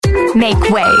Make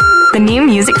way. The new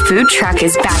music food truck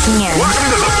is backing in.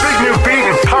 Welcome to the big new beat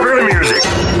and popular music.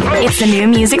 It's the new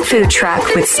music food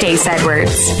truck with Stace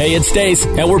Edwards. Hey, it's Stace,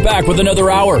 and we're back with another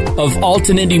hour of alt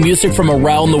and indie music from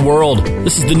around the world.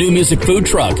 This is the new music food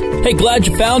truck. Hey, glad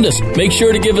you found us. Make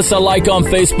sure to give us a like on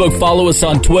Facebook, follow us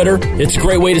on Twitter. It's a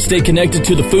great way to stay connected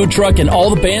to the food truck and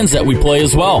all the bands that we play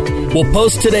as well. We'll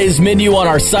post today's menu on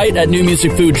our site at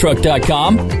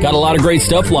newmusicfoodtruck.com. Got a lot of great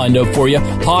stuff lined up for you.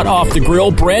 Hot off the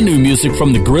grill, brand new music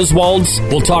from the Grizwolds.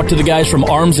 We'll talk to the guys from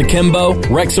Arms Akimbo.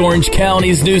 Rex Orange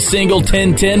County's new single,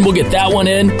 1010. We'll get that one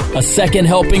in. A second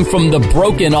helping from The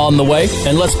Broken on the way.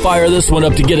 And let's fire this one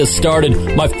up to get us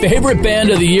started. My favorite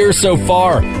band of the year so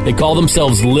far. They call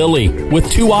themselves Liily with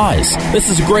 2 eyes. This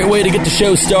is a great way to get the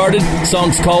show started. The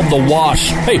song's called The Wash.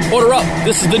 Hey, order up.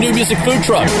 This is the new music food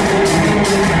truck.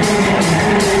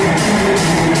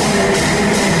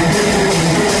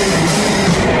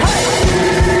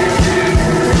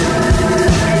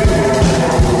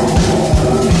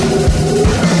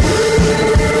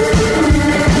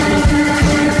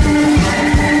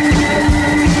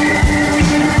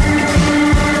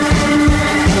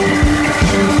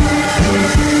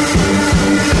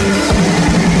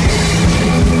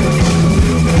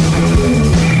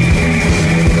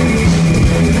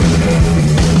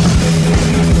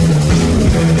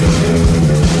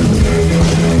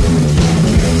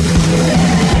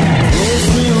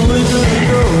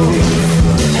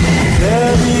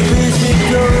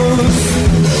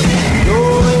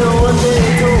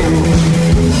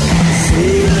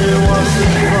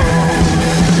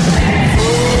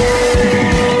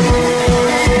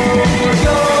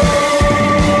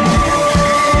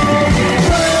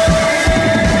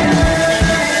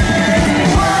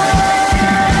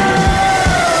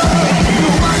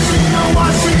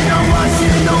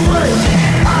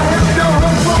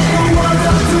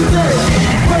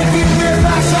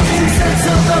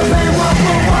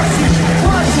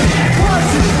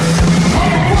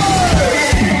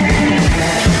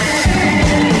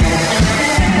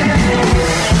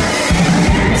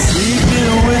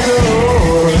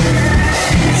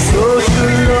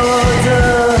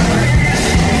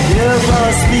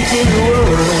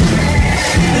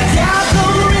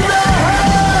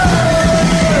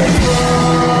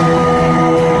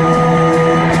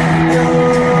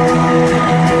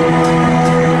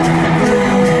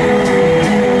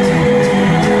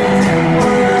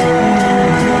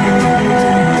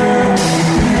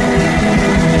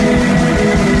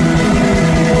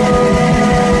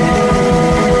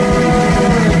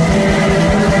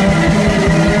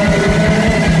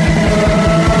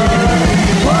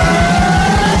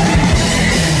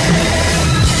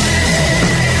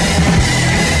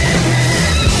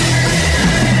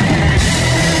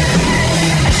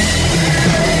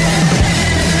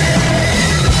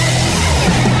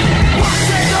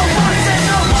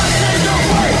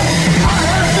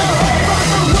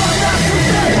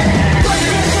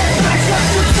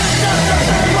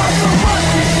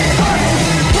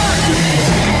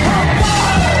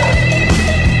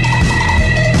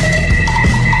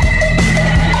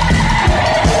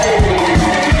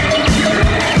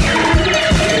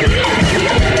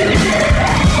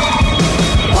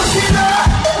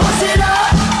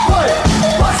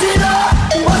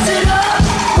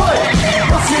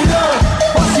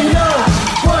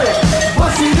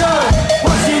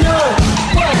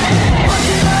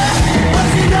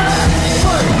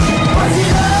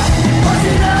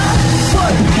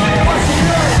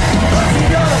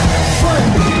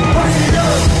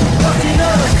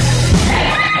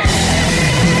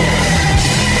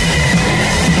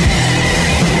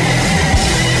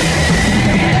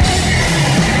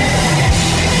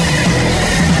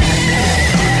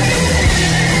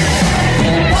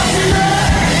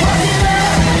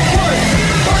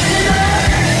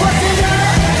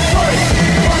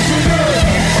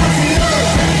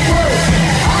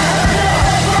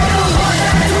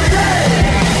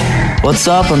 What's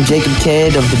up? I'm Jacob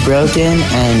Cade of The Broken,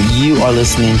 and you are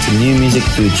listening to New Music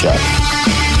Food Truck.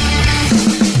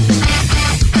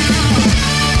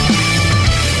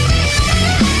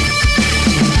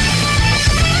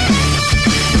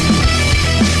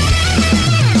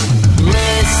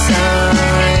 Listen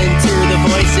to the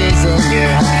voices in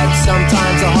your head.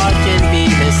 Sometimes a heart can be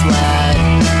misled.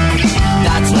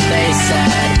 That's what they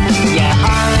said. Yeah,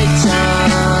 I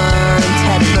jumped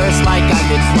head first like I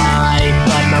could fly,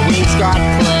 but my wings got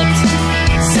clipped,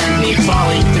 sent me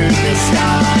falling through the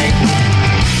sky.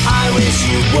 I wish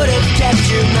you would have kept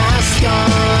your mask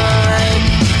on.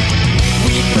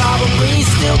 We'd probably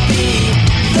still be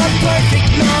the perfect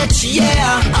match,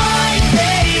 yeah. I'd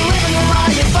be living the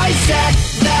lie if I said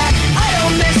that I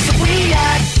don't miss what we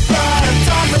had, but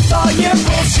thought your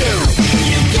bullshit.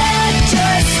 You can't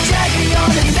just drag me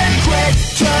on and then quit,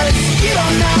 'cause you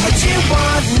don't know what you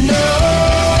want, no.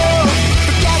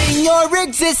 Forgetting your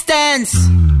existence.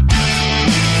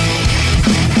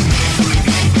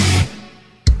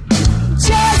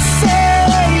 Just say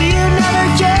you never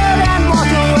cared and walk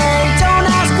away. Don't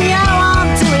ask me how I'm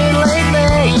doing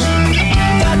lately.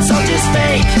 That's all just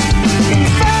fake. In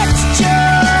fact,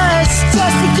 just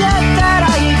forget that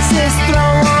I exist.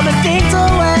 Throw all the things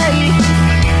away.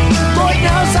 Lord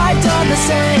knows I've done the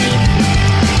same.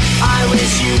 I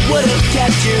wish you would have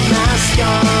kept your mask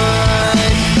on.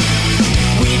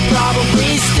 We'd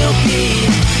probably still be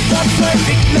the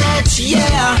perfect match,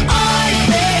 yeah. I'd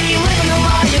be living a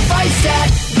lie if I said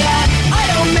that I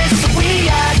don't miss the we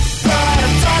had. But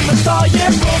I'm done with all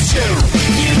your bullshit.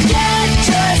 You can't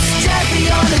just drag me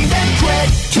on and then quit,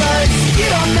 'cause you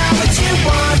don't know what you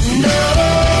want, no.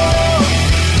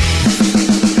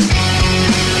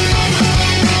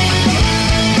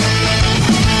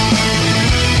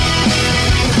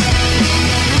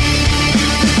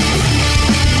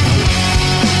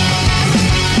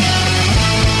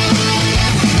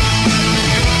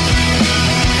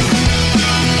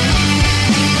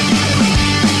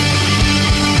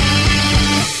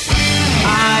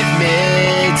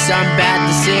 Some bad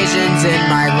decisions in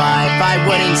my life. I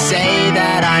wouldn't say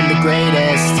that I'm the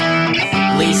greatest.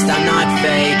 At least I'm not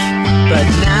fake. But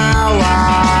now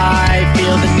I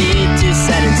feel the need to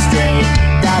set it straight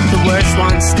that the worst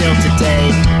one's still to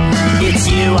date. It's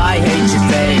you, I hate your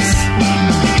face.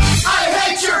 I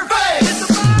hate your face!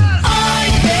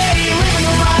 I'd be living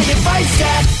a lie if I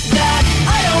said that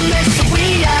I don't miss the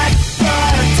we had.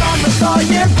 But I'm done with all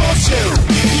your bullshit.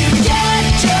 You can't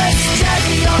just drag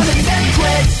me on and then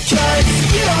quit, 'cause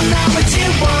you don't know what you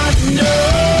want, no.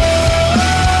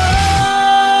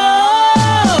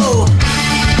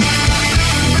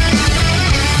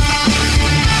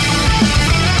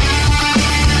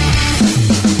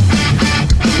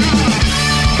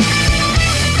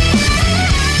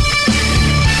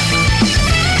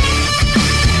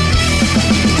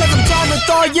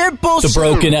 The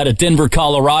Broken out of Denver,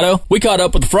 Colorado. We caught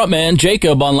up with the frontman,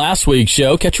 Jacob, on last week's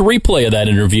show. Catch a replay of that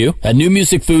interview at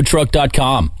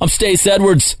newmusicfoodtruck.com. I'm Stace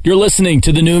Edwards. You're listening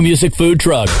to the New Music Food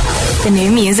Truck. The New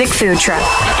Music Food Truck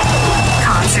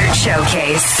Concert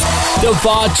Showcase.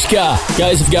 DeVotchKa.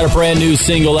 Guys have got a brand new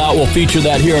single out. We'll feature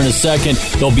that here in a second.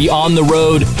 They'll be on the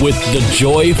road with The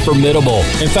Joy Formidable.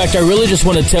 In fact, I really just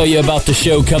want to tell you about the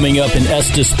show coming up in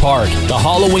Estes Park. The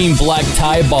Halloween Black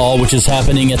Tie Ball, which is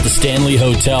happening at the Stanley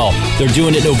Hotel. They're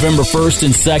doing it November 1st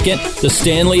and 2nd. The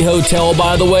Stanley Hotel,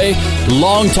 by the way,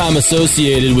 longtime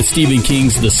associated with Stephen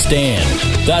King's The Stand.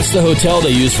 That's the hotel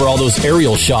they use for all those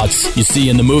aerial shots you see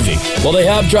in the movie. Well, they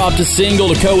have dropped a single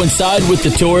to coincide with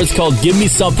the tour. It's called Give Me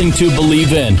Something to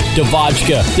Believe In.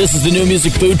 DeVotchKa. This is the New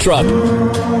Music Food Truck.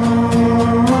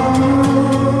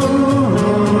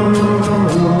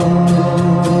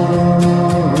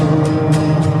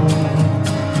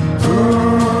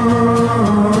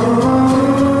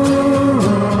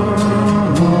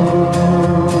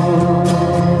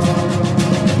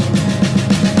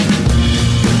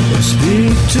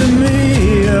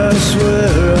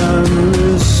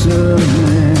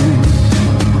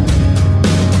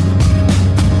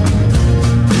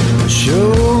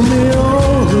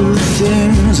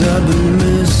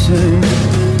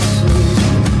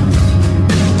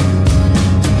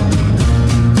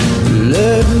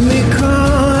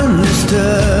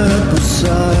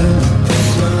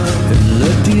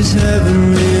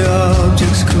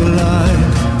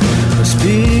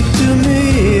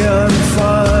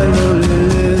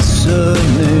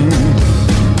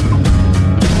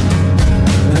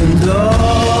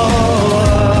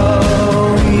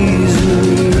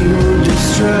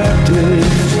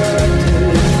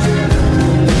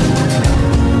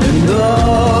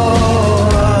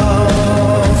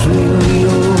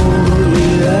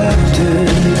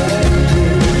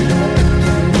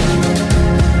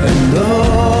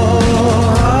 Oh,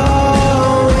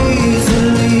 how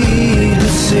easily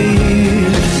deceived.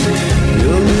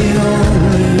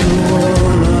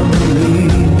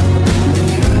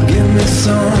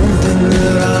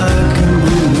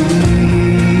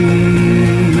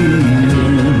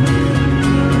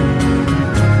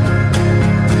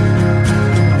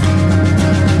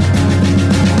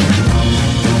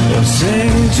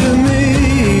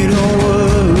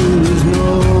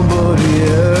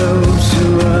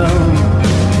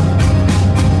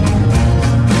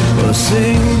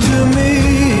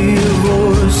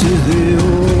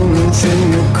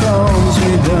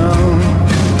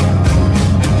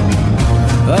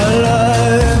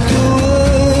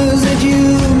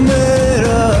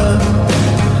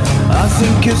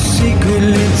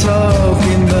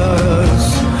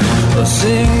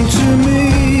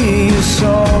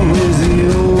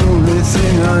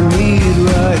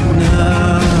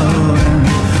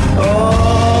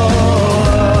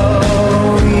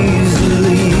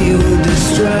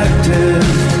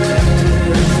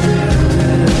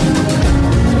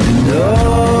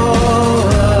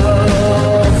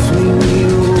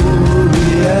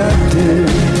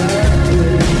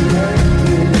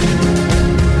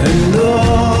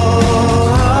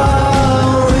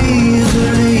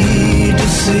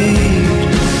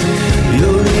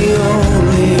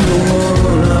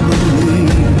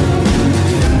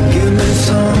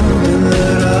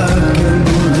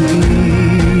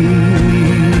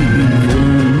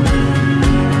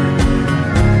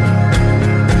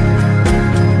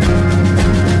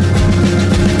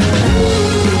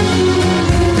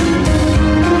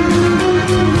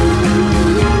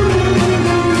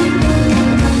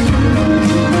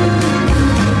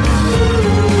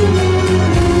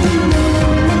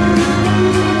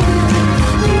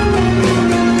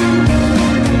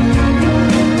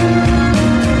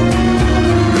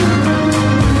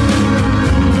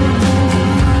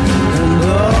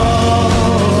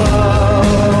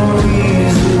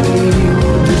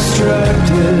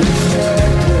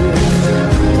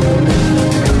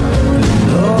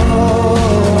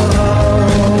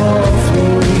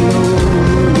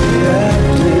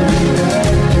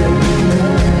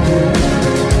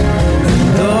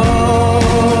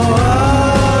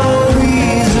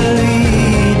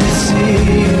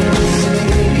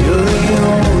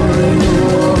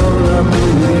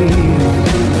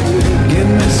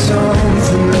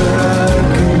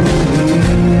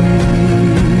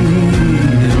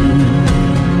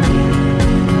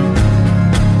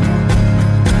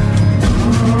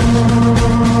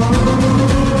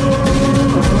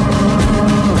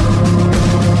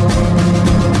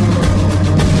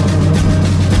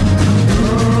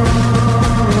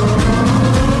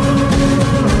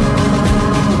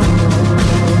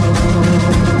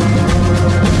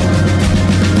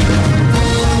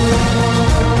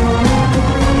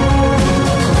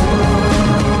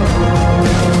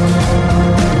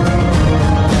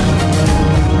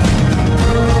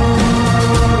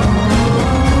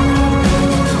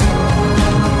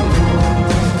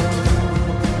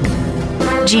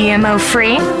 GMO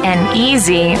free and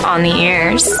easy on the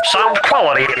ears. Sound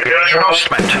quality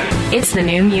adjustment. It's the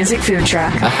new music food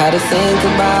truck. I had to think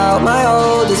about my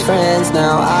oldest friends.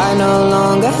 Now I no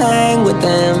longer hang with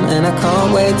them, and I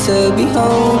can't wait to be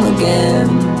home again.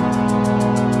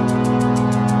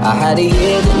 I had a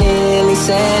year that nearly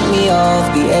sent me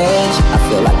off the edge. I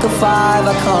feel like a 5,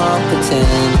 I can't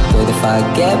pretend. But if I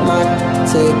get my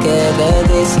together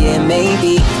this year,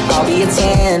 maybe I'll be a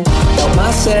 10. Help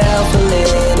myself a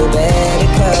little better,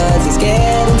 cause it's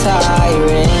getting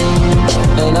tiring.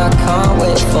 And I can't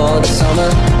wait for the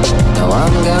summer. No,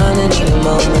 I'm gonna need a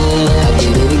moment. I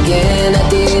did it again, I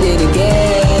did it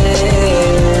again.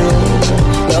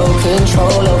 No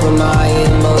control over my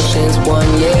emotions.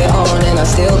 1 year on and I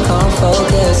still can't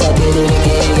focus. I did it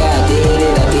again, yeah, I did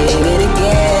it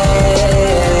again.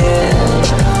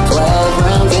 12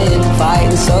 rounds in,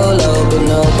 fighting solo, but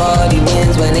nobody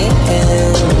wins when it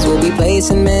ends. We'll be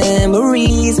placing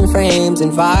memories and frames,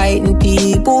 inviting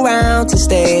people round to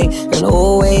stay, and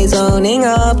always owning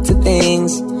up to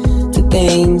things,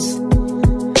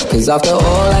 Cause after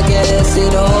all, I guess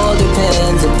it all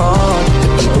depends upon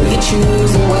the people you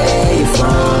choose and where you're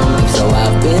from. So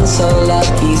I've been so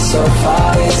lucky so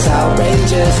far, it's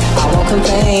outrageous. I won't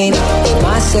complain, give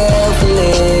myself a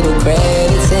little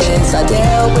credit since I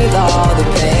dealt with all the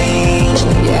pain.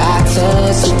 Yeah, I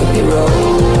turned superhero,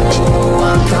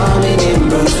 I'm coming in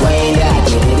Bruce Wayne. Yeah, I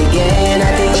did it again,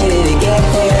 I did it again.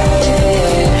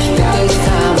 Yeah, this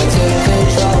time I took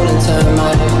control and turned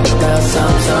my around.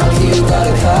 Sometimes you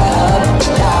gotta cut up.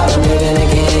 Now I'm living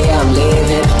again, yeah,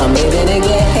 I'm living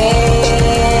again.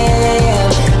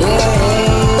 Yeah,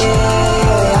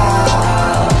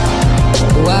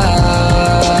 wow,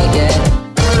 yeah.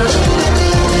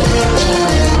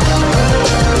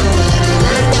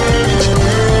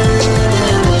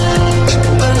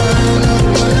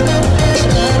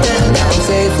 Now I'm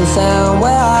safe and sound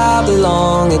where I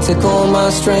belong. It took all my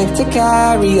strength to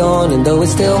carry on, and though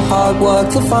it's still hard work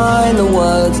to find the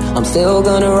words, I'm still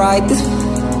gonna write this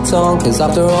song. Cause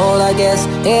after all, I guess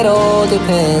it all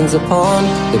depends upon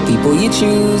the people you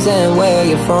choose and where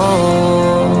you're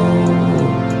from.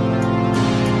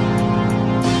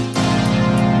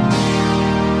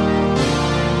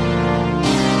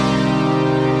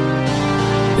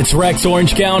 It's Rex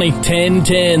Orange County,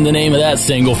 1010, the name of that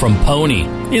single from Pony.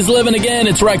 He's living again,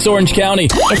 it's Rex Orange County.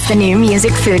 It's the new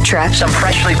music food truck. Some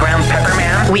freshly ground pepper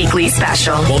man. Weekly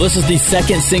special. Well, this is the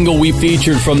second single we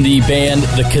featured from the band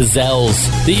The Cazales.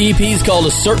 The EP is called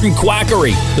A Certain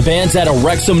Quackery. The band's out of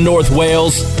Wrexham, North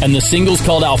Wales, and the single's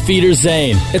called Alfeeder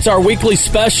Zane. It's our weekly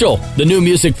special, the new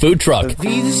music food truck.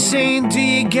 Be the same, do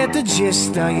you get the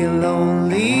gist? Are you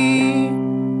lonely?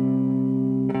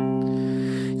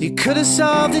 You could have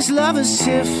solved this lover's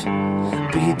tiff,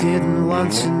 but you didn't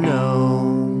want to know.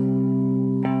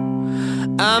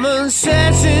 I'm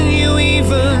uncertain you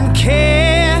even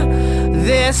care.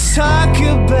 Let's talk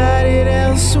about it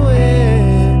elsewhere.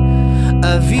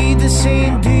 Avi the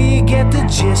same, do you get the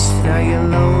gist? Are you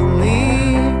lonely?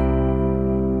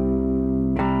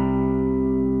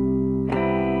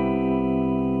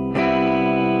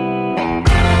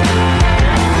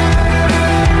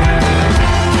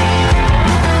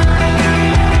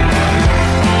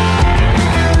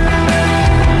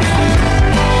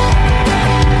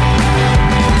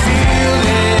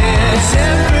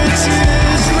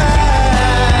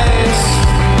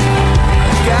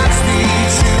 Godspeed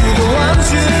to the ones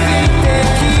who think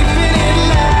they're keeping it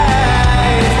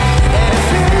live.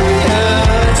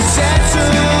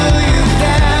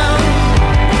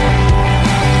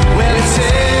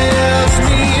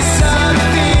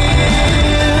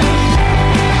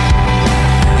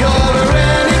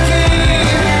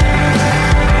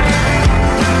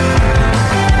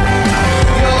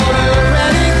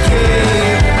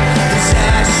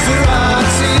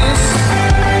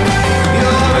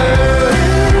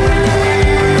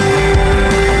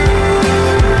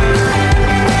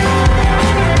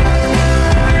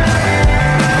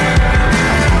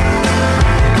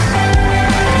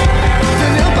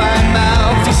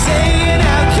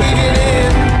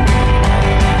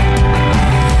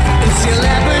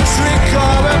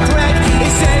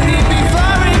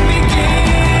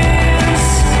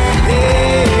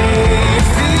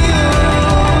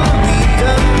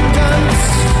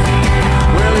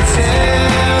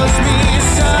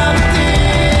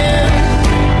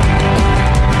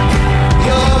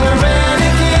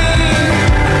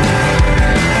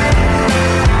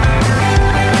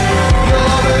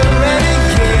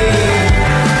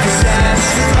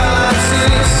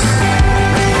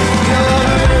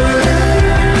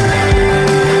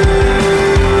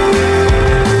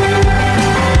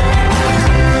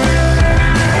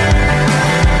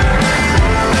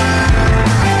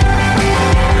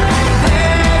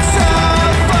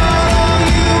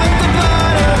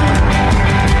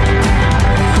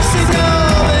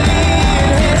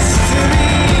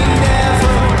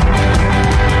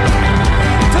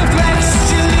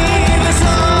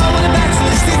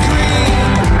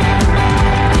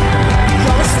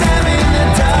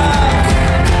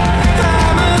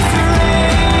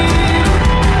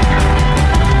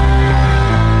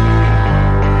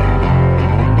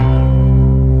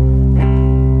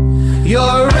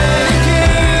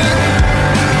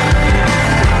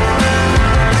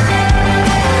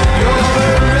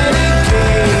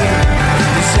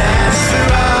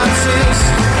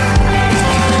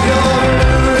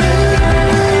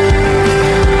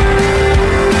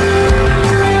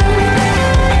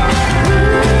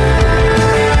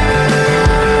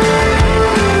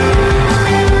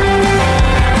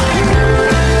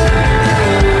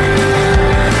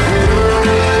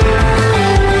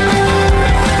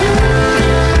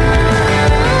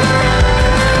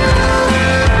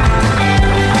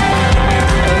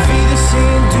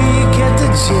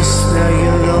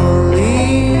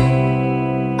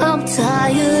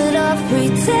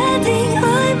 pretending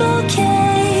I'm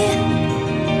okay.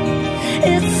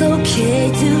 It's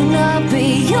okay to not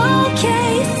be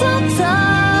okay sometimes.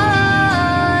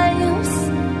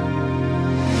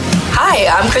 Hi,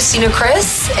 I'm Christina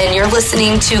Chris, and you're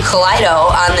listening to Kaleido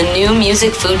on the New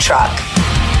Music Food Truck.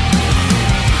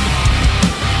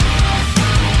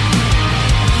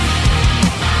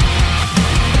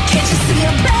 Can't you see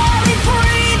your belly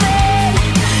breathing?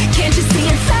 Can't you see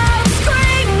it's out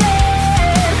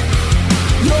screaming?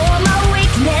 You're my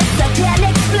weakness, I can't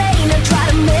explain. I try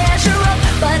to measure up,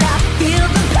 but I feel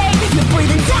the pain. You're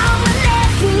breathing down my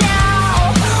neck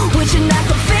now, wishing I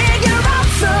could figure out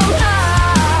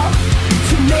somehow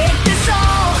to make this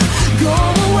all go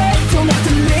away. Don't have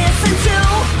to listen to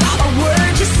a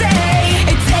word you say.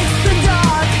 It takes the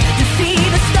dark to see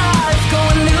the stars. Go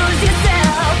and lose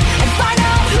yourself and find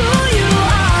out who you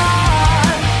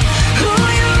are, who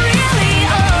you really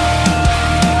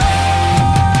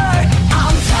are.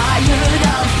 I'm tired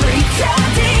of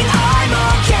pretending I'm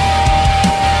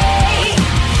okay.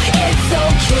 It's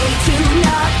okay to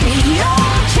not be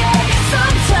okay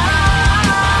sometimes.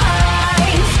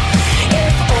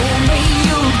 If only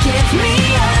you'd give me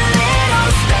a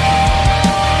little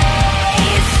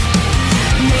space,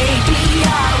 maybe I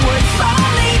would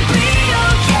finally be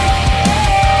okay.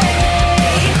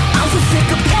 I'm so sick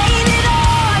of painting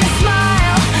on a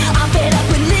smile. I'm fed up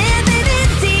with living in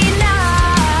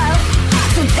denial.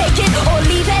 So take it or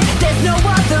leave it, there's no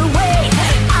other way.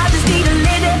 I just need to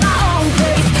live at my own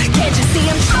pace. Can't you see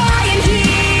I'm trying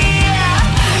here?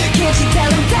 Can't you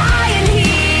tell I'm dying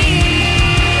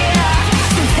here?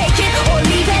 So take it or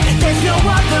leave it, there's no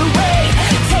other way.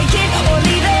 Take it or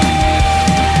leave it.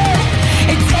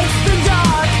 It takes the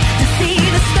dark to see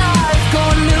the stars. Go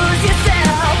and lose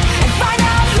yourself and find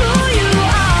out who you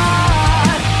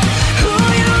are, who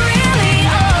you really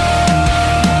are.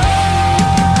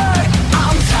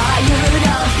 I'm tired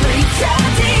of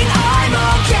pretending I'm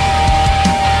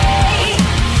okay.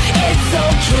 It's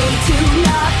okay to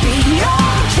not be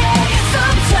okay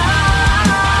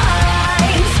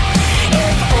sometimes.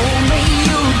 If only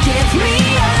you'd give me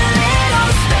a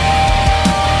little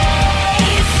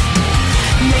space,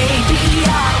 maybe I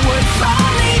would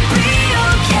finally be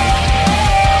okay.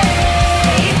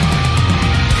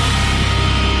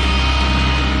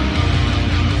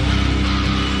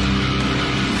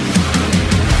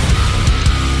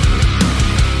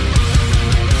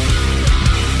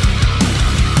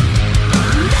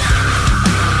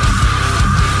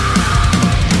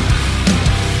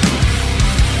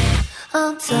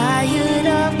 I'm tired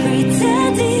of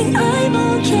pretending I'm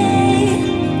okay.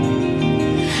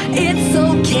 It's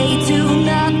okay to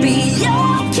not be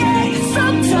okay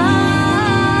sometimes.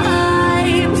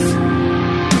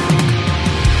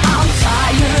 I'm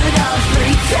tired of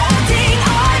pretending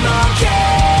I'm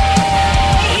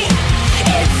okay.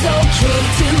 It's okay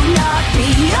to not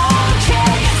be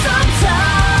okay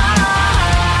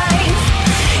sometimes.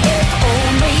 If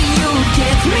only you'd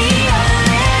give me a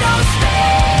little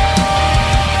space,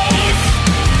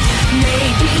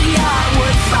 maybe I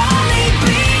would finally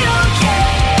be okay.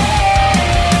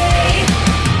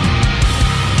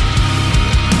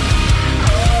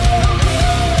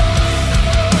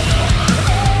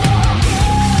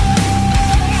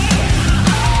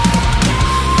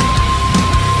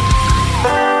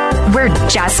 We're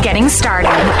just getting started.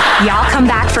 Y'all come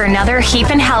back for another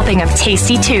heaping helping of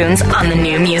tasty tunes on the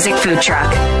New Music Food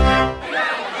Truck.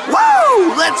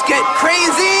 Woo! Let's get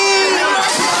crazy!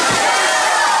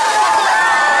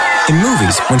 In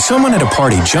movies, when someone at a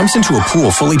party jumps into a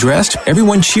pool fully dressed,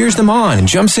 everyone cheers them on and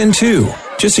jumps in too.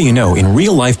 Just so you know, in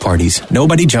real life parties,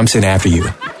 nobody jumps in after you.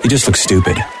 You just look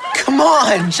stupid. Come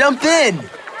on, jump in!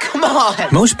 Come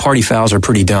on! Most party fouls are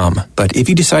pretty dumb, but if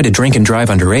you decide to drink and drive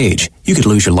underage, you could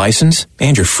lose your license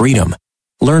and your freedom.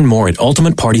 Learn more at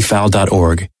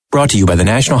ultimatepartyfoul.org. Brought to you by the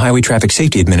National Highway Traffic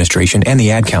Safety Administration and the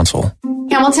Ad Council.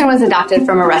 Hamilton was adopted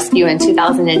from a rescue in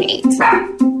 2008.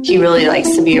 He really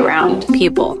likes to be around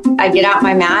people. I get out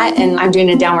my mat and I'm doing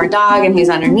a downward dog and he's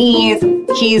underneath.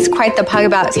 He's quite the pug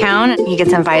about town. He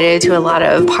gets invited to a lot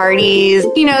of parties.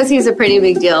 He knows he's a pretty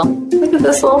big deal. Look at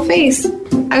this little face.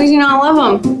 How could you not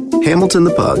love him? Hamilton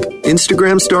the Pug,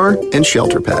 Instagram star, and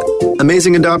shelter pet.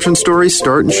 Amazing adoption stories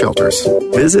start in shelters.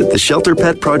 Visit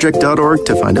theshelterpetproject.org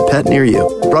to find a pet near you.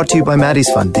 Brought to you by Maddie's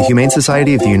Fund, the Humane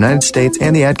Society of the United States,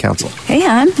 and the Ad Council. Hey,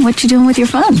 hon, what you doing with your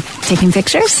phone? Taking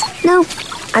pictures? No,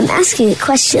 I'm asking it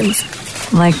questions.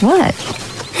 Like what?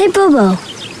 Hey, Bobo,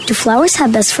 do flowers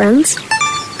have best friends?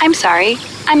 I'm sorry.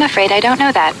 I'm afraid I don't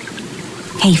know that.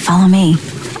 Hey, follow me.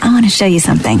 I want to show you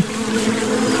something.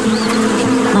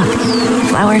 Look,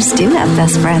 flowers do have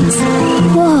best friends.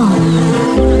 Whoa.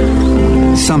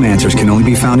 Some answers can only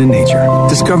be found in nature.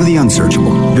 Discover the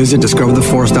unsearchable. Visit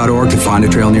discovertheforest.org to find a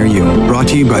trail near you. Brought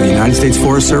to you by the United States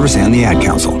Forest Service and the Ad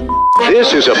Council.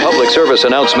 This is a public service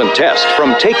announcement test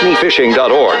from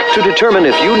TakeMeFishing.org to determine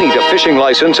if you need a fishing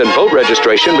license and boat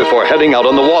registration before heading out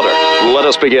on the water. Let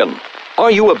us begin. Are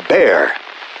you a bear?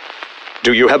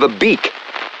 Do you have a beak?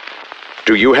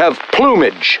 Do you have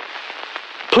plumage?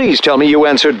 Please tell me you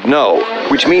answered no,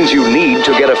 which means you need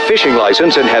to get a fishing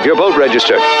license and have your boat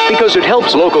registered, because it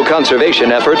helps local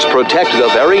conservation efforts protect the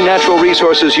very natural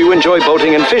resources you enjoy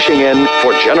boating and fishing in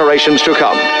for generations to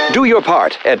come. Do your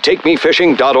part at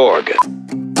TakeMeFishing.org.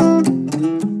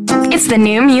 It's the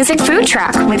new music food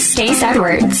truck with Stace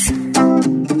Edwards.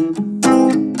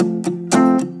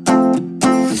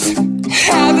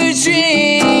 Have a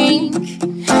drink.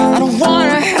 I don't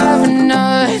wanna have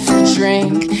another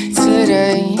drink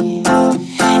today,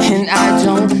 and I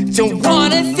don't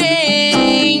wanna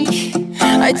think.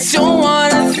 I don't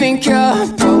wanna think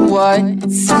about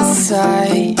what's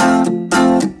inside.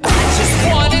 I just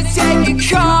wanna take a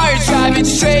car, driving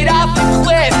straight off the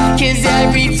cliff, 'cause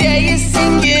every day is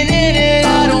sinking in it.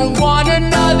 I don't want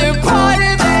another part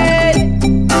of it.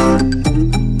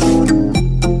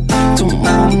 Don't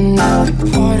want another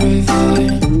part of it.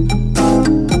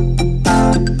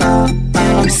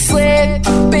 And I'm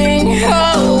slipping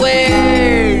away.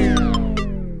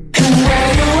 And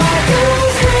where do I go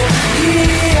from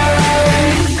here?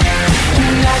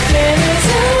 Nothing is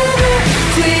ever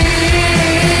clear.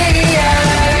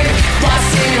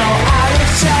 Lost in all out of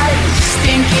sight, just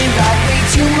thinking about way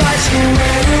too much. And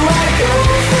where do I go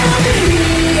from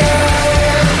here?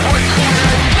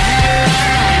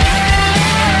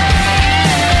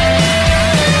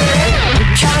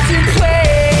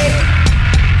 Contemplate.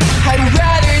 I'd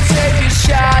rather take a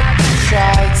shot than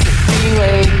try to be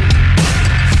late.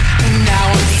 Now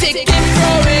I'm sick and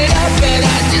throw it up, but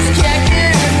I just can't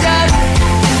get enough.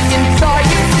 And thought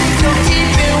you could go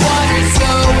deep in water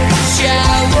so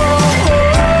shallow.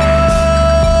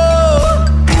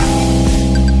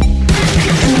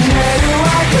 And where do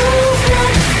I go from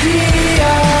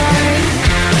here?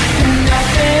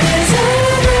 Nothing is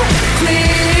ever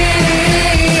clear.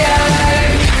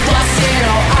 Lost in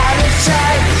all out of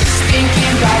sight, just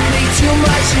thinking about way too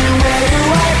much. And where do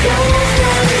I go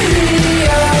from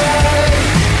here?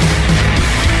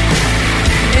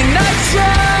 And I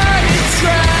try,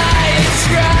 but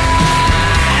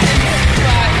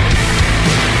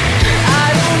I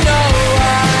don't know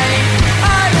why.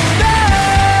 I don't know why.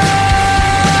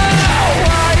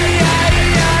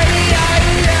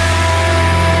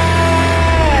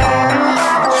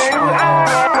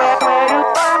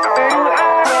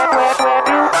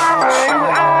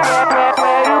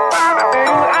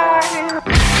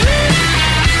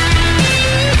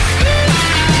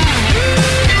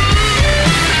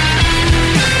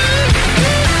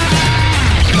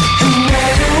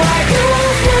 Where do I go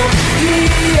from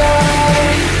here?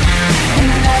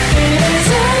 Nothing is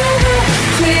ever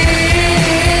clear.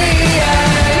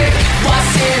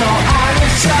 Lost in all out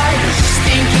of sight, just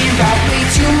thinking about way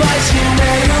too much. And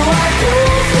where do I go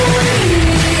from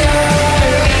here?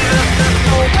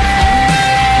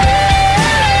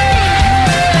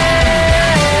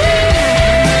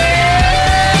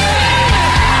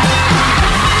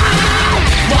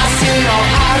 Lost in all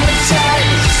out of sight,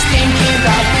 just thinking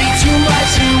about way too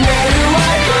much. And where do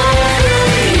I go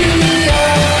from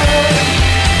here?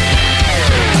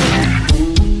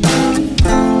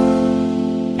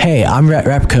 Hey, I'm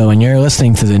Repko, and you're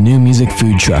listening to the new music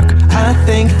food truck. I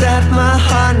think that my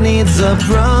heart needs a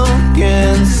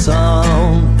broken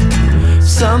song.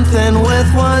 Something with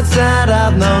words that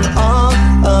I've known all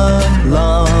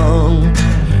along.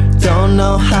 Don't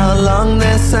know how long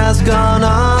this has gone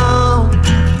on.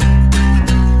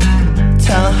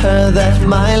 Tell her that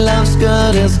my love's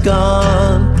good is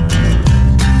gone.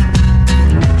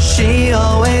 She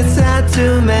always had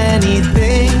too many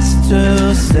things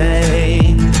to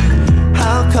say.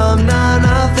 How come none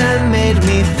of them made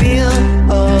me feel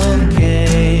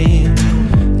okay?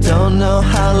 Don't know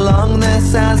how long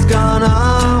this has gone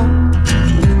on.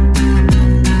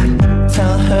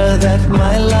 Tell her that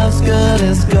my love's good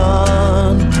is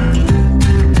gone.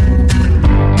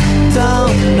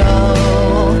 Don't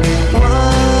know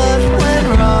what went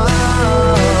wrong.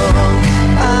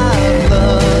 I've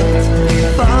looked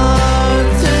far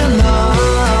too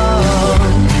long,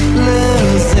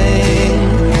 losing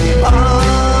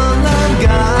all I've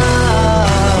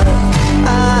got.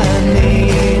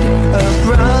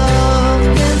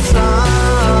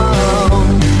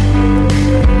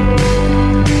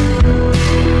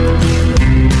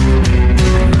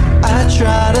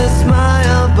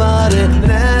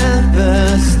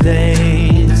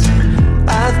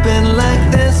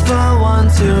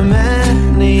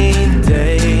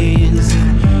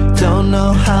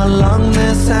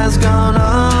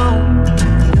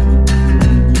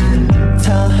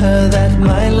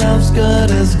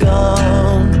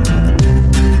 gone.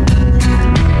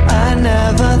 I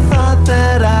never thought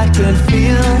that I could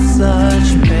feel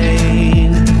such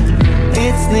pain.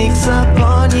 It sneaks up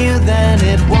on you, then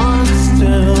it wants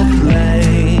to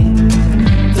play.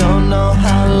 Don't know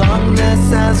how long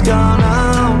this has gone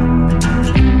on.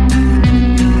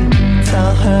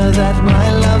 Tell her that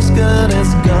my love's good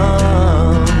as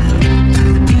gone.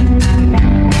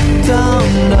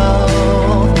 Don't know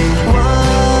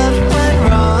what went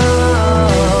wrong.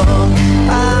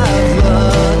 I've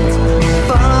looked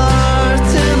far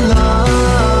too long,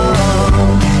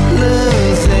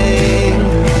 losing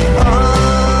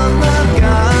all I've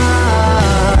got.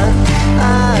 I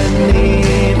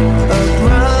need a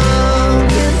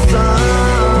broken song.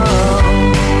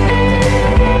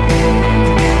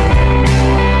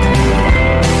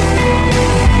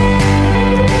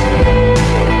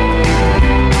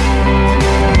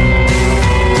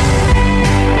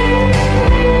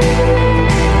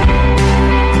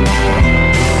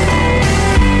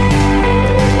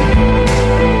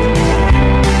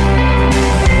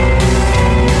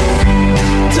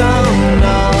 Don't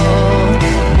know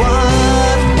what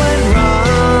went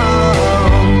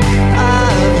wrong.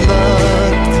 I've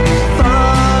looked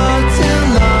far too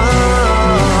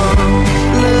long,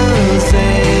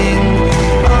 losing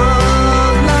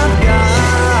all I've got.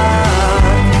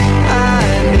 I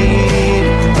need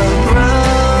a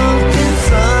broken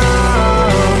song.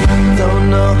 Don't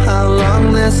know how long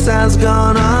this has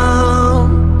gone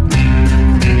on.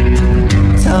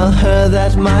 Tell her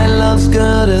that my love's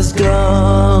good as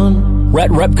gone. Rhett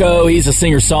Repko, he's a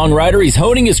singer-songwriter. He's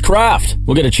honing his craft.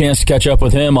 We'll get a chance to catch up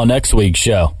with him on next week's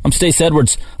show. I'm Stace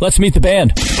Edwards. Let's meet the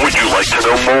band. Would you like to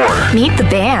know more? Meet the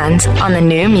band on the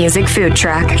new music food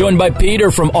truck. Joined by Peter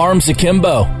from Arms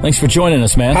Akimbo. Thanks for joining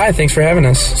us, man. Hi, thanks for having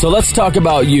us. So let's talk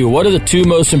about you. What are the two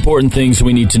most important things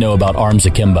we need to know about Arms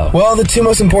Akimbo? Well, the two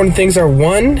most important things are,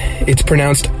 one, it's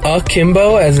pronounced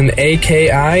Akimbo as an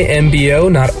A-K-I-M-B-O,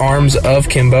 not Arms of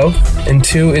Kimbo. And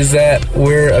two is that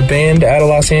we're a band out of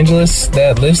Los Angeles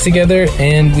that lives together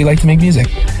and we like to make music.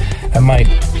 That might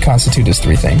constitute as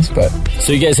three things, but...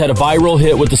 So you guys had a viral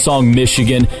hit with the song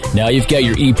Michigan. Now you've got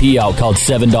your EP out called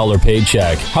 $7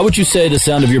 Paycheck. How would you say the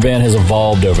sound of your band has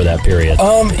evolved over that period?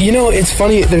 You know, it's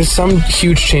funny. There's some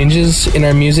huge changes in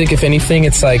our music. If anything,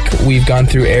 it's like we've gone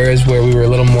through eras where we were a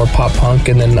little more pop punk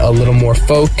and then a little more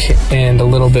folk and a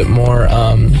little bit more,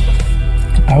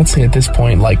 I would say at this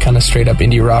point, like kind of straight up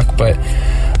indie rock, but...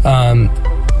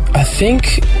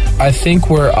 I think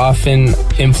we're often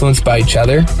influenced by each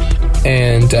other,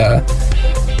 and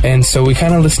so we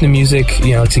kind of listen to music,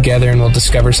 you know, together, and we'll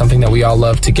discover something that we all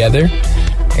love together,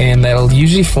 and that'll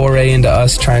usually foray into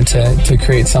us trying to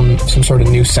create some sort of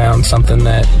new sound, something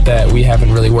that we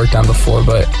haven't really worked on before.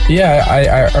 But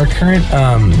yeah, our current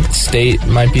state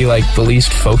might be like the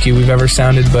least folky we've ever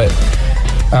sounded, but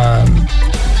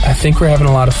I think we're having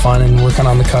a lot of fun, and we're kind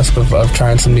of on the cusp of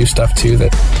trying some new stuff too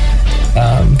that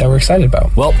we're excited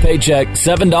about. Well, Paycheck,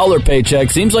 $7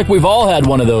 Paycheck. Seems like we've all had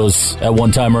one of those at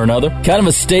one time or another. Kind of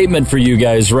a statement for you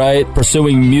guys, right?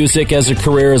 Pursuing music as a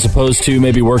career as opposed to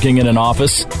maybe working in an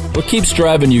office. What keeps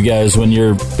driving you guys when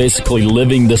you're basically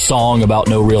living the song about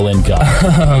no real income?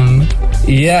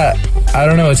 Yeah, I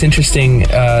don't know. It's interesting.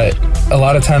 A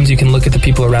lot of times you can look at the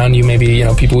people around you, maybe, you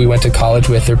know, people we went to college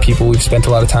with or people we've spent a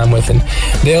lot of time with, and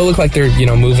they all look like they're, you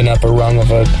know, moving up a rung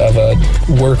of a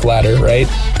work ladder, right?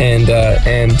 And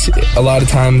a lot of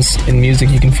times in music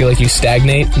you can feel like you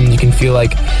stagnate and you can feel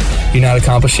like you're not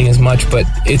accomplishing as much, but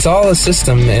it's all a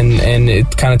system, and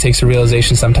it kind of takes a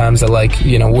realization sometimes that, like,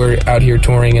 you know, we're out here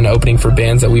touring and opening for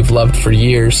bands that we've loved for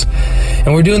years,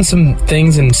 and we're doing some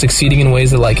things and succeeding in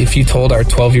ways that, like, if you told our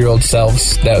 12-year-old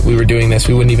selves that we were doing this,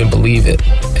 we wouldn't even believe it.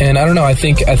 And I don't know, I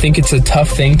think it's a tough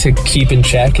thing to keep in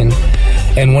check, and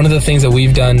one of the things that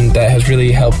we've done that has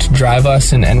really helped drive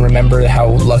us and remember how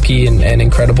lucky and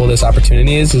incredible this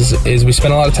opportunity is we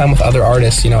spend a lot of time with other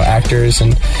artists, you know, actors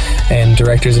and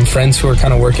directors and friends who are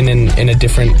kind of working in a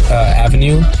different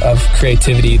avenue of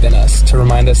creativity than us, to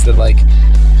remind us that, like,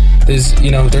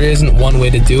 there isn't one way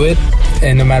to do it,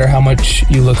 and no matter how much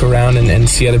you look around and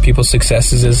see other people's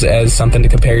successes as something to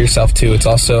compare yourself to, it's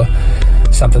also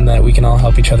something that we can all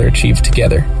help each other achieve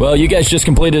together. Well, you guys just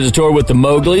completed a tour with the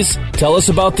Mowglis. Tell us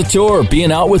about the tour,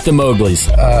 being out with the Mowglis.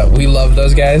 We love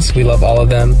those guys. We love all of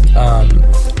them.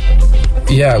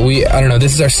 I don't know,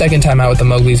 this is our second time out with the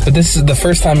Mowglis, but this is the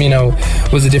first time, you know,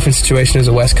 was a different situation. It was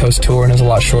a West Coast tour and it was a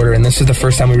lot shorter, and this is the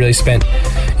first time we really spent,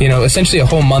 you know, essentially a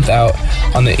whole month out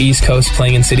on the East Coast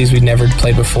playing in cities we'd never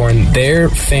played before, and their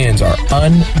fans are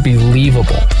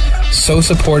unbelievable. So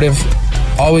supportive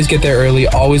always get there early,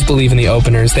 always believe in the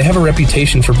openers. They have a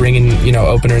reputation for bringing,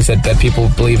 openers that people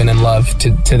believe in and love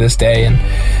to this day.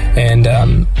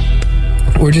 And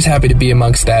we're just happy to be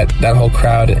amongst that whole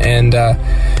crowd. And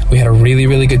we had a really,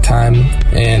 really good time.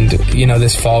 And,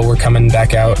 this fall we're coming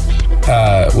back out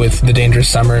with The Dangerous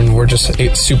Summer, and we're just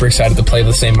super excited to play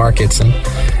the same markets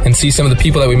and see some of the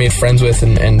people that we made friends with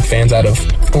and fans out of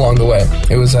along the way.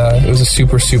 It was a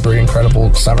super, super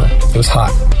incredible summer. It was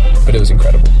hot, but it was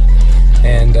incredible.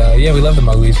 And we love the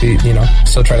Muglies. We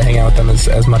still try to hang out with them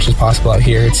as much as possible out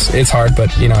here. It's hard,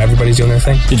 but everybody's doing their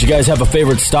thing. Did you guys have a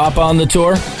favorite stop on the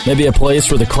tour? Maybe a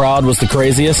place where the crowd was the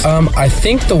craziest? I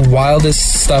think the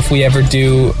wildest stuff we ever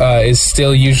do is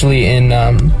still usually in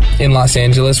Los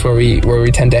Angeles, where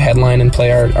we tend to headline and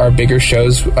play our bigger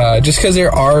shows. Just because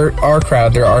they're our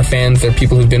crowd, they're our fans, they're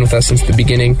people who've been with us since the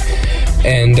beginning,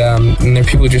 and they're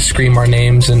people who just scream our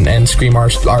names and scream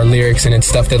our lyrics, and it's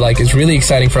stuff that is really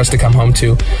exciting for us to come home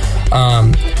to.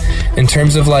 In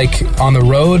terms of on the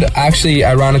road, actually,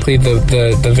 ironically,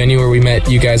 the venue where we met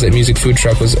you guys at Music Food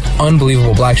Truck was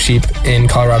unbelievable. Black Sheep in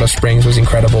Colorado Springs was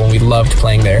incredible, and we loved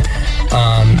playing there.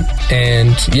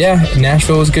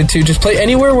 Nashville was good too. Just play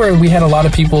anywhere where we had a lot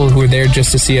of people who were there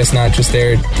just to see us, not just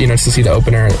there to see the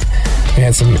opener. We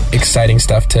had some exciting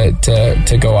stuff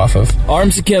to go off of.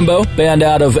 Arms Akimbo, band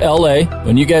out of LA.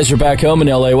 When you guys are back home in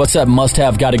LA, what's that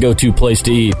must-have, gotta-go-to place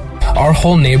to eat? Our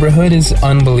whole neighborhood is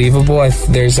unbelievable.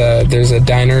 There's a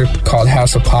diner called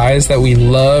House of Pies that we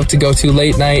love to go to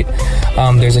late night.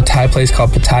 There's a Thai place called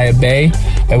Pattaya Bay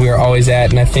that we are always at,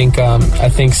 and I think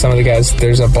some of the guys,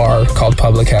 there's a bar called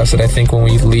Public House that I think when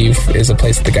we leave is a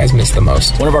place that the guys miss the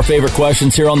most. One of our favorite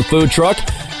questions here on the food truck.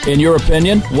 In your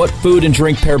opinion, what food and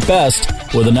drink pair best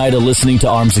with a night of listening to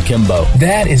Arms Akimbo?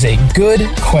 That is a good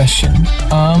question.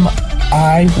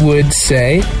 I would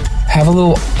say have a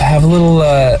little.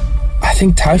 I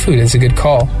think Thai food is a good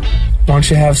call. Why don't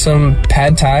you have some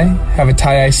pad Thai, have a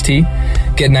Thai iced tea,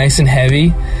 get nice and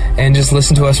heavy, and just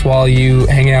listen to us while you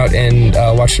hang out and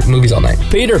watch movies all night.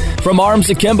 Peter, from Arms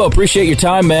Akimbo, appreciate your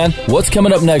time, man. What's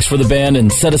coming up next for the band,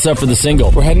 and set us up for the single?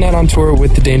 We're heading out on tour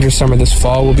with The Dangerous Summer this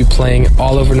fall. We'll be playing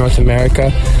all over North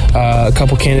America, a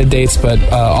couple Canada dates, but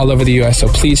all over the U.S., so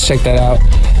please check that out.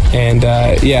 And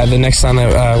the next song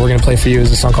that we're going to play for you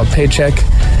is a song called Paycheck.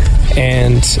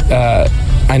 And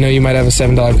I know you might have a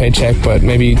 $7 paycheck, but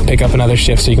maybe pick up another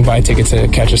shift so you can buy a ticket to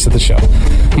catch us at the show.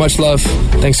 Much love.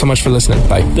 Thanks so much for listening.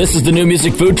 Bye. This is the New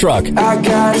Music Food Truck. I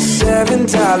got a $7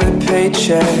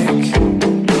 paycheck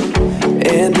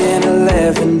and an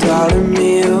 $11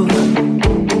 meal.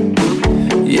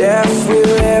 Yeah, if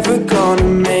we're ever gonna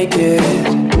make it,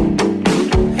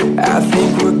 I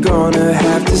think we're gonna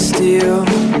have to steal.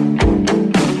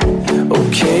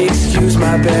 Okay, excuse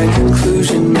my bad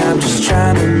conclusion, I'm just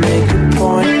trying to make a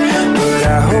point, but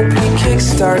I hope we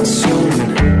kickstart soon.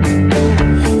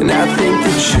 And I think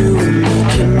that you and me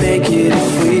can make it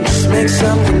if we just make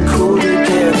something cool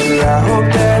together. I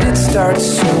hope that it starts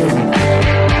soon.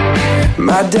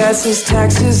 My dad says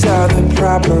taxes are the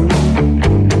problem,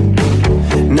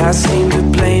 and I seem to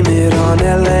blame it on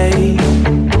LA,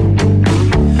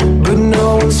 but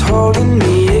no one's holding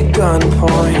me at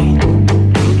gunpoint,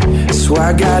 so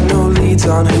I got no leads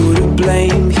on who to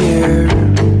blame here.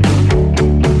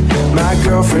 My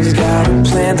girlfriend's got a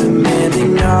plan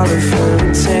demanding all of her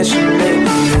attention lately.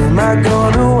 Who am I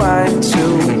gonna whine to?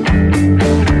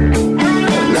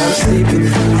 And I'm sleeping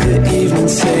through the evening,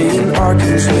 saying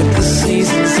arguments with the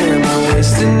seasons. Am I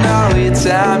wasting all your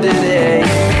time today?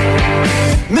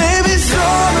 Maybe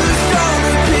summer's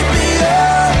gonna pick me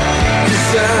up,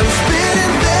 'cause I'm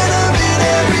spitting venom in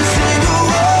every single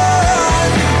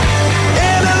one,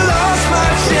 and I lost my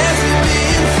chance of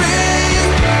being free.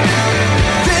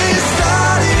 They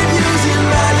started using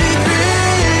my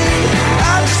degree.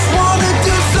 I just wanna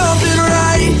do something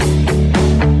right,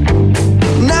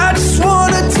 and I just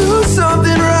wanna do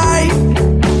something right.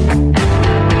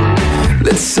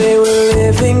 Let's say we're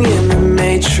living in the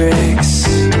Matrix.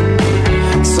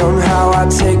 Somehow I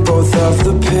take both of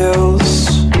the pills.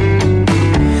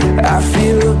 I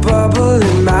feel a bubble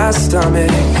in my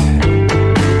stomach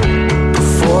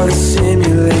before the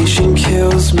simulation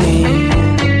kills me.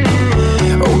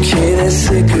 Okay, they're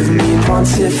sick of me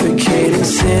pontificating,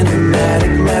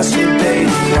 cinematic masturbating.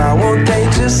 Why won't they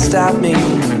just stop me?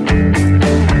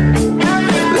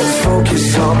 Let's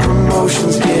focus on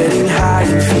promotions, getting high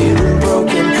and feeling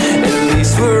broken. At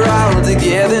least we're all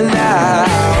together now.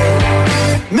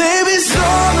 Maybe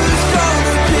summer's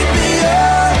gonna pick me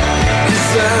up,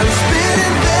 'cause I'm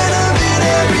spitting venom in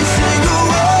every single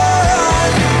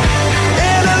one,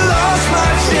 and I lost my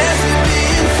chance of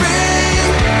being free.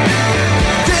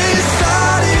 They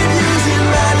started using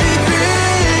my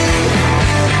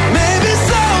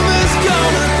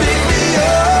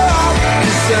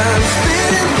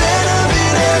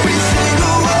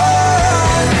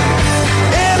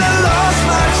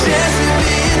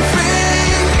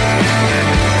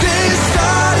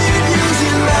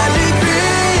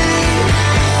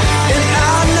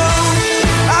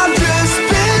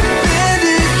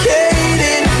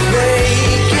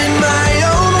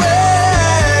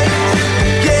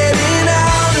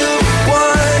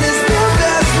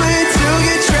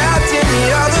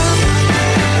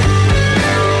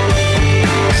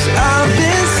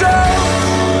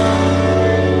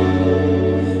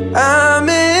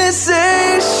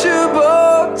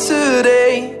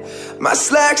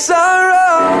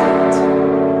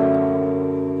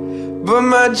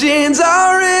jeans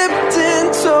are ripped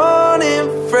and torn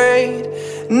and frayed,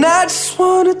 and I just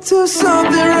wanna do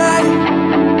something right.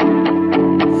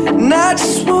 And I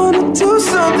just wanna do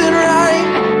something right.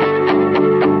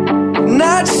 And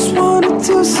I just wanna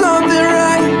do something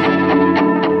right.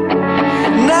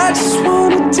 And I just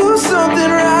wanna do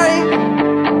something right.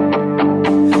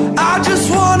 I just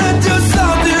wanna do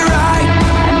something right.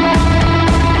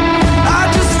 I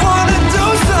just wanna do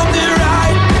something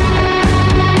right.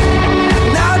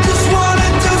 And I just wanna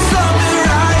do something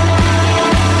right.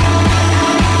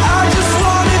 I just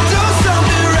wanna do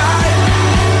something right.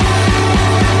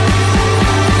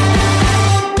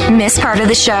 Miss part of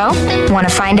the show? Want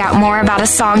to find out more about a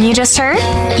song you just heard?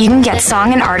 You can get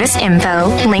song and artist info,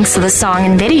 links to the song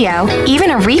and video,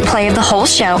 even a replay of the whole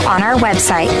show on our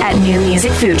website at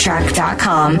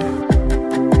newmusicfoodtruck.com.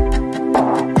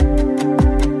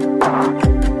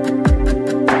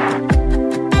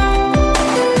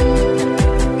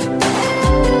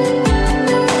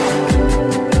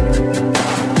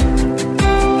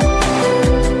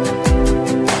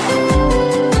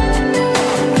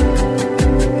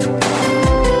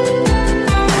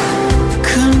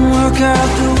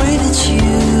 Out the way that you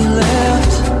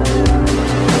left,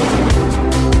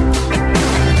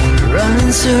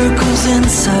 running circles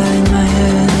inside my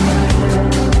head.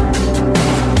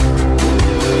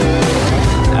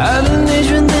 At an age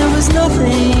when there was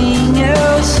nothing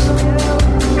else,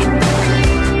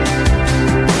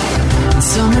 and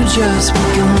summer just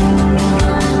begun.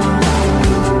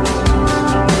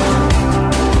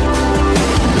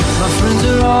 My friends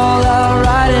are all out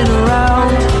riding around.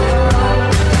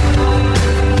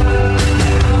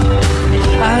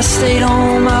 I stayed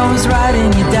home, I was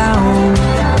writing you down.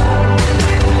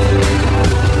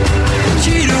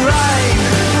 Treat her right,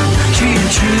 treat her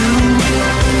true.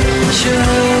 She'll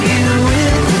hug you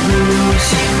with the blues.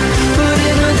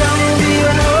 Putting her down will be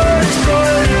your hardest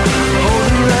part. Hold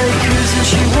her right, 'cause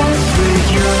she won't break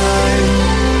your heart.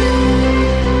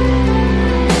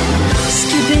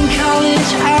 Skipping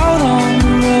college out on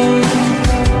the road.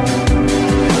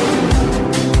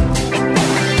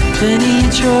 Plenty of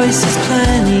choices,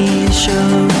 plenty of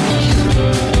shows.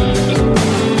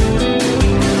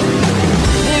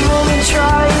 They've all been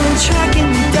trying, tracking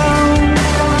me down.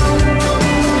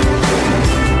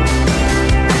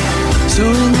 So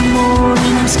in the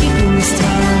morning I'm skipping this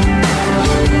town.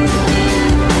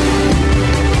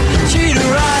 Treat her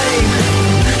right,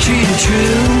 treat her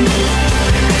true.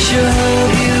 She'll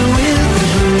hug you with the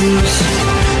blues.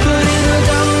 Putting her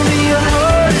down will be your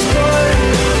hardest part.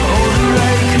 Hold her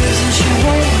right, 'cause she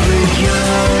won't break your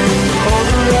heart. Hold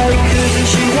her right, 'cause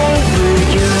she won't break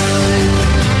your heart.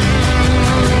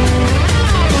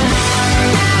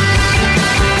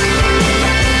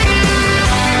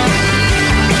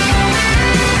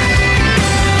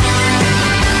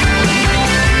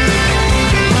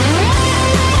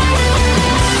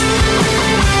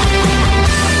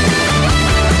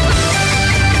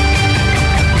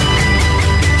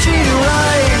 Treat her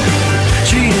right,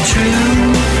 treat her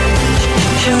true.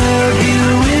 She'll hug you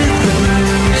with the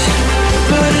blues.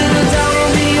 Putting her down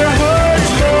will be your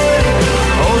hardest part.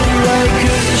 Hold her right,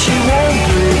 'cause she won't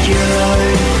break your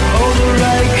heart. Hold her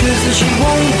right, 'cause she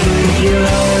won't break your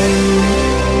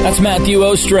heart. That's Matthew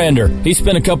Ostrander. He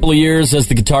spent a couple of years as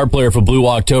the guitar player for Blue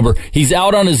October. He's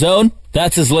out on his own.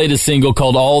 That's his latest single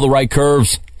called All the Right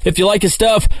Curves. If you like his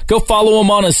stuff, go follow him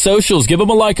on his socials. Give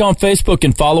him a like on Facebook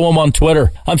and follow him on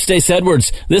Twitter. I'm Stace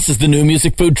Edwards. This is the New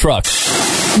Music Food Truck.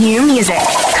 New music,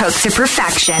 cooked to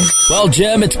perfection. Well,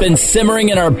 Jim, it's been simmering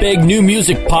in our big new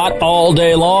music pot all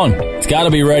day long. It's got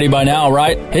to be ready by now,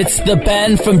 right? It's the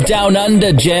band from Down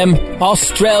Under, Jim.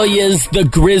 Australia's the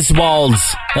Grizwolds.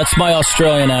 That's my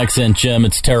Australian accent, Jim.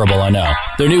 It's terrible, I know.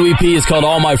 Their new EP is called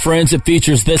All My Friends. It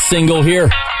features this single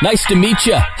here. Nice to meet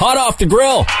you. Hot off the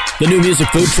grill. The New Music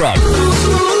Food Truck.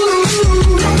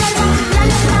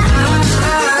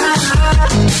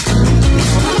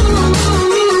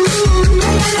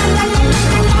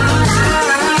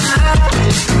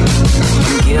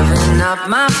 Giving up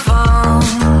my phone,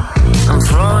 I'm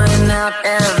throwing out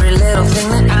every little thing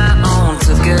that I own.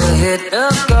 Took a hit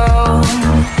of gold,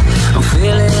 I'm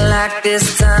feeling like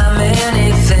this time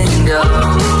anything goes.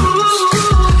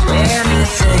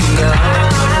 Anything goes.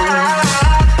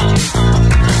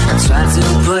 I tried to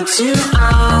put you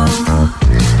on,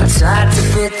 I tried to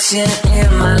fit you in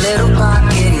my little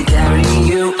pocket and carry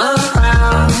you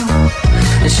around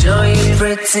and show you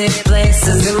pretty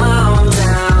places in my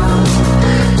hometown.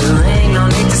 There ain't no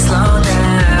need to slow down.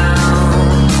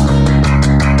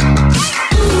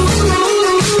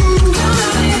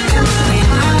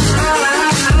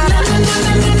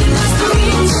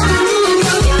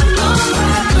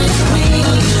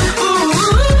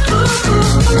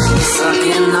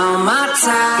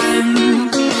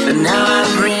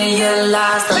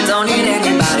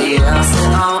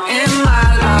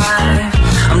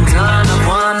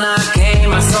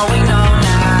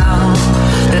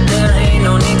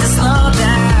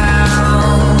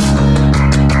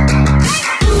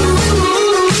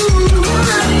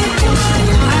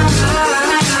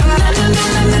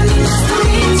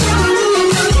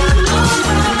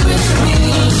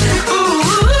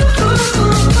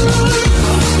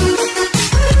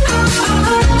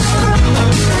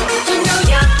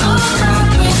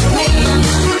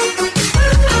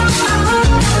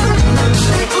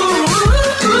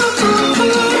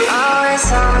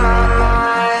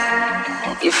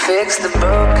 You fixed the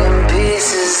broken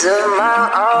pieces of my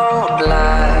old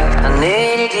life. I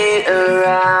needed you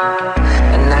around,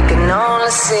 and I can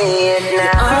only see it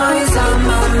now. You're always on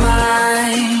my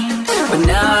mind, but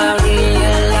now I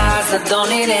realize I don't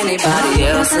need anybody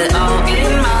else at all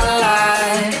in my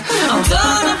life. I'm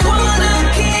done, I wanna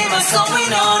keep my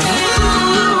going on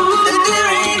now. There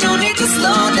ain't no need to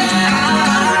slow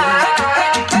down.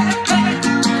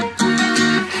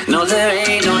 No, there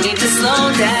ain't no need to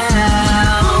slow down.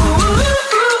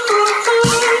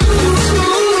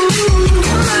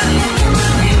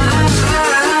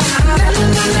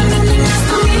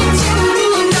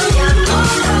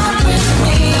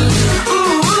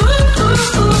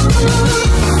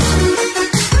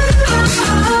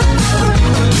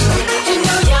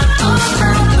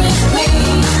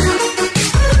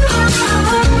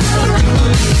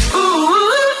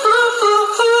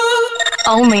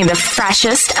 Only the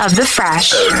freshest of the fresh.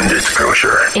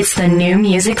 Disclosure. It's the new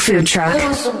music food truck. It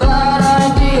was a bad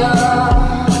idea.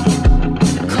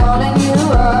 Calling you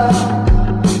up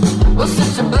was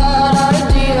such a bad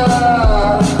idea.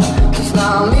 'Cause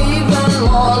now I'm even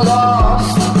more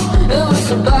lost. It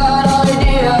was a bad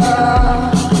idea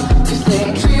to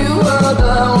think you were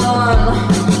the one.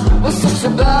 Was such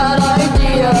a bad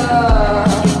idea.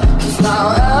 'Cause now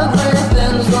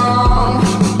everything's wrong.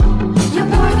 You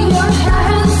put your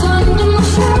hands under my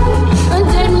shirt and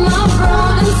did my bra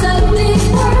and said these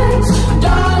words.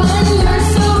 Darling, you're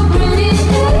so pretty,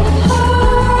 it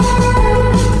hurts.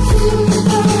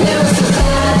 It was a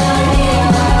bad idea.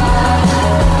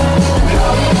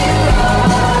 Calling you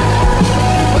up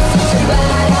was such a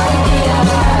bad idea.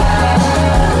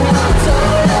 I'm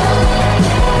totally.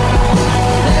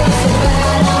 It was a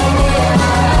bad idea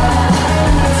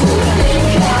to think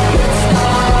I could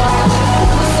stop.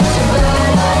 Was such a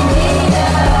bad idea.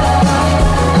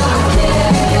 I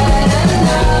can't get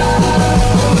enough.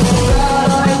 It was a bad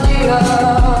idea.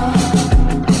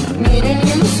 Meeting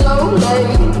you so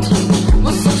late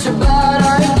was such a bad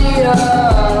idea.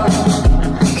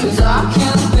 'Cause I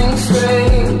can't think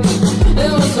straight.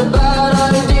 It was a bad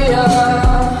idea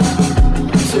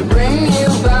to bring you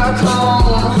back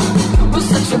home. Was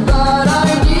such a bad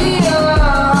idea.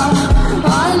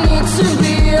 I need to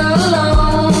be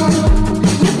alone.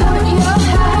 You put your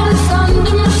hands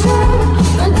under my shirt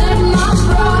and did my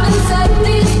bra and said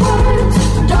these words.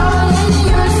 Darling,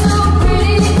 you're so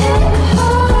pretty, it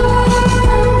hurts.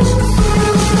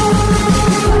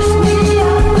 Push me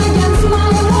up against my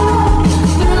wall,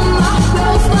 threw my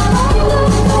clothes down on the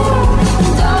floor.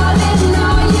 Darling,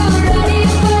 now you're ready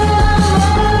for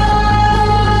love.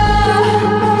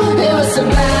 It was a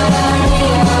bad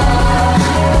idea.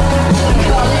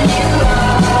 Calling you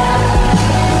up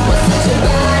was such a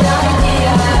bad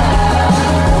idea.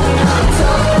 I'm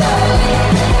totally.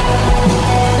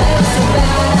 It was a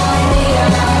bad idea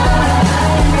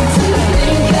to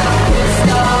think I could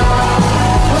stop.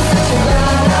 Was such a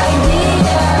bad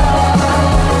idea.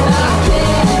 I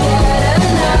can't get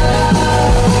enough.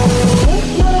 Put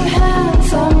your hands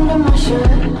under my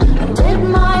shirt and did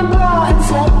my bra and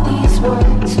said these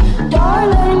words.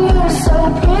 Darling, you're so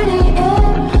pretty,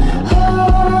 it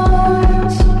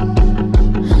hurts.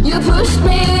 You pushed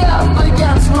me up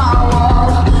against my wall,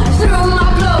 threw my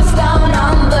clothes down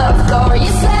on the floor.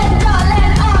 You said,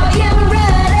 darling, are you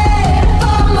ready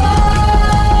for more?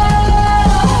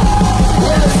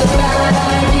 It was a bad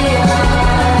idea.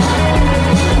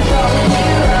 Calling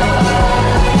you up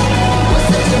was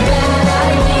such a bad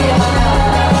idea.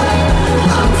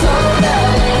 I'm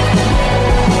totally.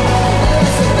 It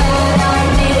was a bad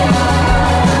idea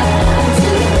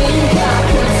to think I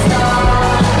could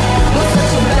stop. Was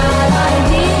such a bad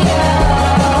idea.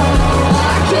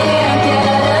 I can't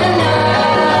get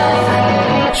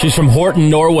enough. She's from Horton,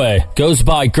 Norway. Goes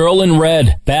by Girl in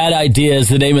Red. Bad Idea is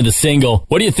the name of the single.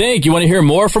 What do you think? You want to hear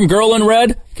more from Girl in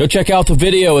Red? Go check out the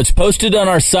video. It's posted on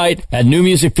our site at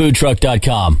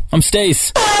newmusicfoodtruck.com. I'm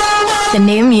Stace. The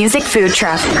new music food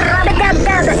truck.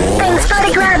 Thanks for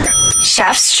the grub.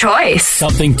 Chef's choice.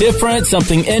 Something different,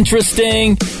 something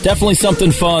interesting, definitely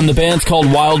something fun. The band's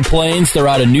called Wild Plains. They're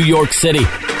out of New York City.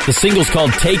 The single's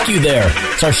called Take You There.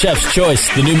 It's our Chef's Choice,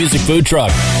 the new music food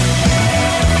truck.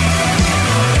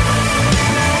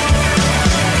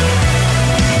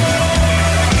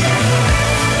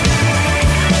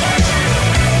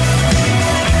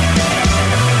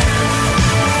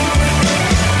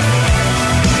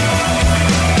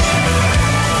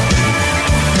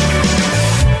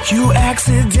 You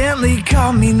accidentally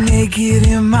caught me naked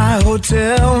in my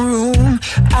hotel room.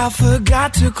 I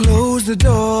forgot to close the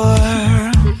door.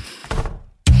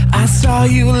 I saw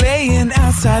you laying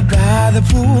outside by the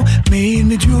pool, made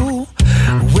me drool.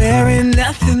 Wearing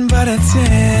nothing a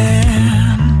 10.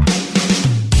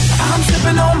 I'm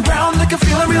sipping on brown liquor,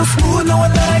 feeling real smooth,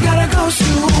 knowing that I gotta go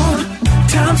soon.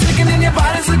 Time ticking and your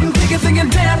body's looking thick and thinking,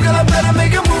 damn, girl, I better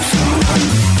make a move soon.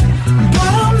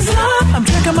 Bottoms up, I'm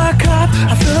drinking my cup,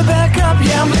 I fill it back up,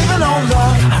 yeah, I'm living on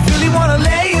love. I really wanna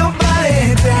lay your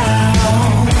body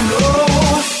down.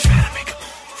 Oh, gotta make a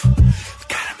move,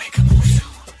 gotta make a move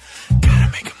soon,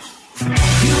 gotta make a move.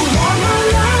 You want my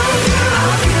love,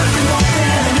 I'll give you all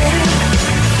that.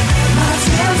 My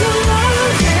tender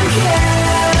love and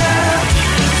care.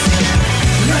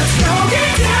 Let's go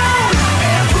get down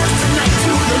and push tonight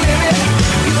to the limit.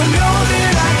 You know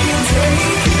that I can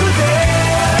take you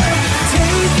there,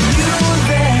 take you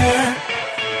there.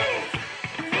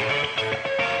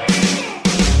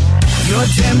 Your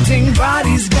tempting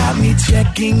body's got me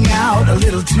checking out a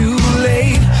little too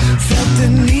late. Felt the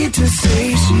need to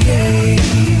satiate.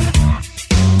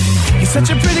 You're such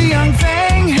a pretty young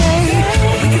thing, hey.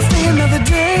 We can stay another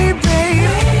day, babe.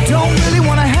 Don't really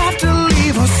wanna have to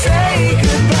leave or say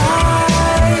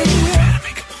goodbye. Gotta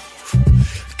make a move,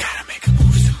 gotta make a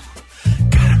move soon,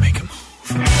 gotta make a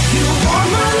move. You want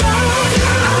my love,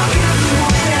 I'll give you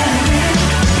all that.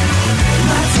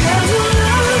 My tender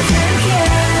love and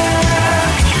care.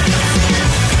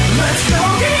 Let's go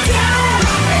get down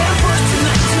and push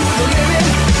tonight to the limit.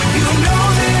 You know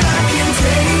that I can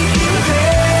take you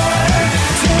there,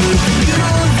 take you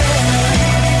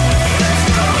there. Let's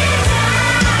go get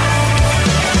down.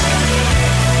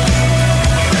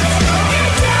 Let's go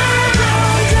get down,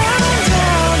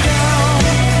 down, down, down.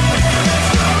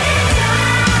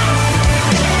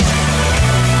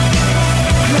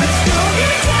 Let's go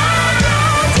get down,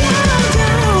 down, down,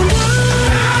 down.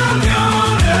 I'm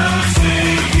gonna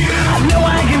take you. I know I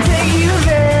can take you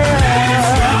there.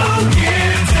 Let's go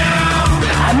get down.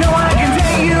 I know I can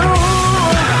take you.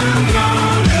 I'm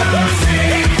gonna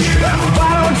take you. Why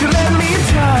don't you let me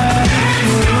touch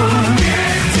you?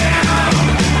 Get down.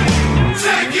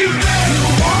 Take you there. You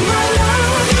want my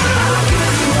love? I'll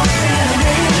give you all that.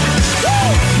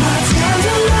 My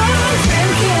tender love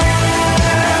and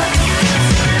care.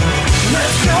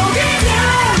 Let's go get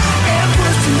down and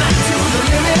push tonight to the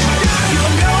limit. You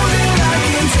know that I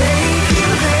can take you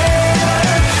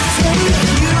there, take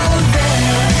you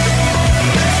there.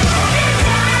 Let's go get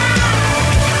down.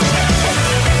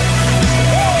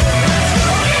 Let's go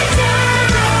get down,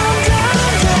 down,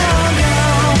 down,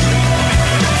 down.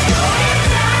 Let's go get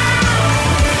down.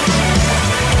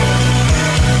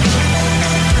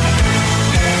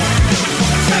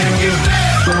 Take you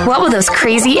there. What will those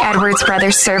crazy Edwards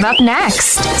brothers serve up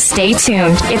next? Stay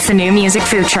tuned. It's the new music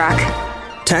food truck.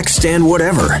 Text and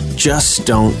whatever. Just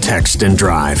don't text and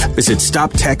drive. Visit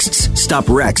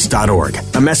StopTextsStopWrecks.org.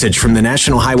 A message from the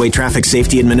National Highway Traffic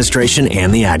Safety Administration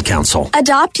and the Ad Council.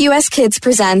 Adopt US Kids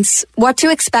presents What to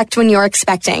Expect When You're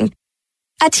Expecting.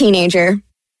 A teenager.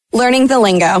 Learning the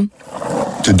lingo.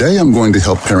 Today I'm going to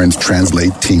help parents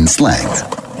translate teen slang.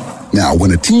 Now,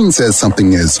 when a teen says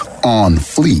something is on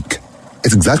fleek,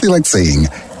 it's exactly like saying,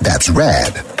 that's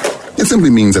rad. It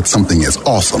simply means that something is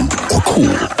awesome or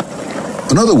cool.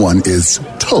 Another one is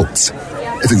totes.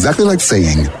 It's exactly like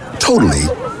saying, totally,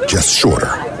 just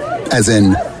shorter. As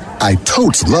in, I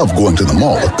totes love going to the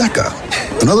mall with Becca.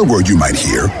 Another word you might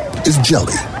hear is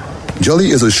jelly. Jelly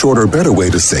is a shorter, better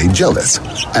way to say jealous.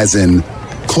 As in,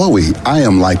 Chloe, I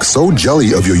am like so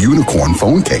jelly of your unicorn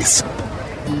phone case.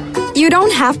 You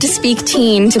don't have to speak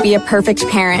teen to be a perfect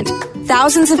parent.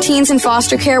 Thousands of teens in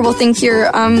foster care will think you're,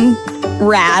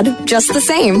 rad, just the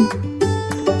same.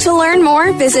 To learn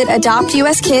more, visit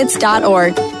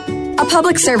adoptuskids.org. A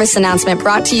public service announcement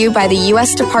brought to you by the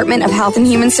U.S. Department of Health and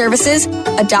Human Services,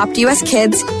 Adopt U.S.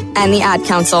 Kids, and the Ad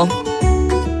Council.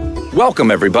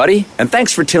 Welcome, everybody, and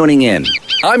thanks for tuning in.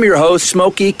 I'm your host,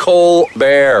 Smokey Cole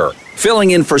Bear,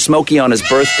 filling in for Smokey on his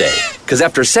birthday, because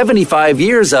after 75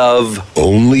 years of...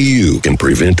 Only you can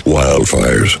prevent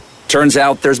wildfires. Turns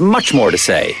out there's much more to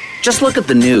say. Just look at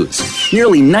the news.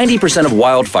 Nearly 90% of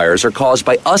wildfires are caused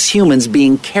by us humans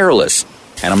being careless.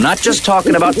 And I'm not just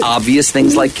talking about obvious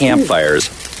things like campfires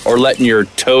or letting your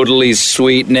totally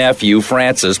sweet nephew,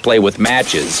 Francis, play with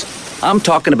matches. I'm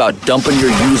talking about dumping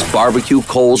your used barbecue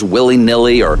coals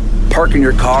willy-nilly or parking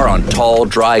your car on tall,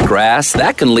 dry grass.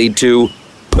 That can lead to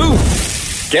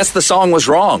poof. Guess the song was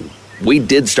wrong. We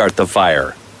did start the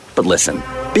fire. But listen,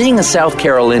 being a South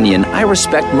Carolinian, I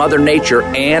respect Mother Nature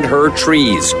and her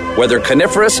trees, whether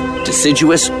coniferous,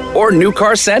 deciduous, or new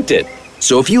car scented.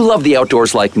 So if you love the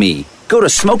outdoors like me, go to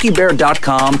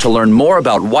SmokeyBear.com to learn more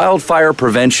about wildfire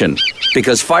prevention,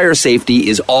 because fire safety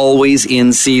is always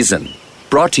in season.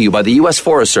 Brought to you by the U.S.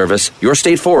 Forest Service, your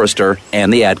state forester,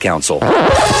 and the Ad Council. And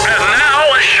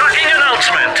now, a shocking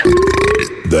announcement.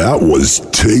 That was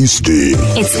tasty.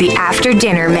 It's the After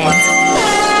Dinner Mint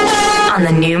on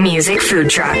the New Music Food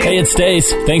Truck. Hey, it's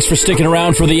Stace. Thanks for sticking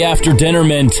around for the After Dinner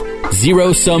Mint.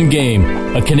 Zero Sum Game,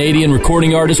 a Canadian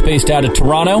recording artist based out of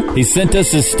Toronto. He sent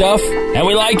us his stuff, and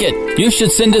we like it. You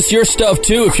should send us your stuff,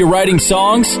 too, if you're writing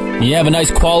songs. You have a nice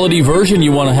quality version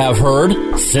you want to have heard.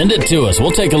 Send it to us.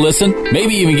 We'll take a listen.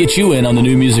 Maybe even get you in on the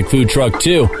New Music Food Truck,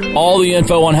 too. All the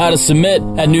info on how to submit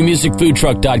at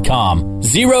newmusicfoodtruck.com.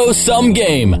 Zero Sum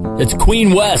Game. It's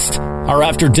Queen West, our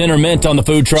After Dinner Mint on the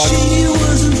food truck. She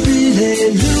wasn't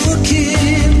really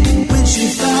looking when she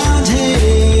found him.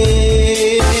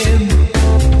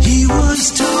 He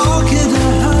was talking to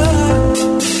her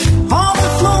on the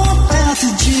floor at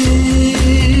the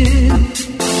gym.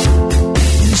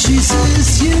 And she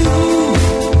says, you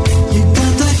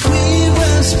got that Queen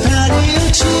West patio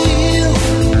chill.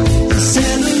 The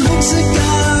Santa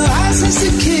cigar, license to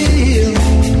kill.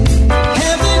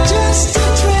 Heaven just a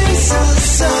trace of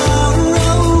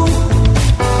sorrow.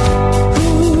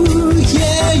 Ooh,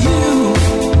 yeah, you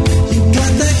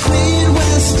got that Queen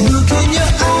West look in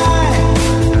your eye.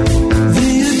 The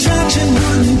attraction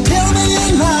wouldn't tell me a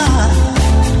lie.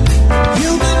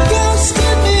 You'll be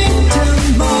ghosting me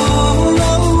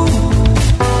tomorrow.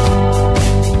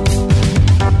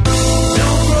 No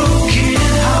broken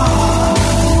heart,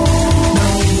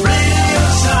 no radio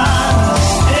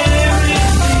silence, tearing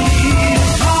me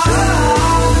apart.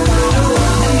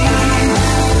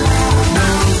 No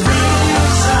radio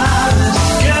silence,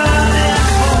 gunning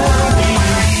for me.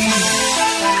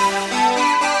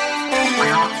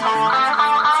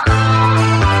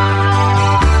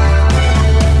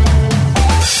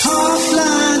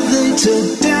 Offline, they took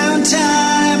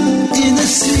downtime in the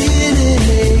city.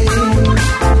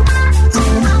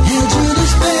 Held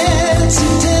Judas Benz, he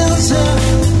tells her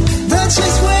that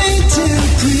she's way too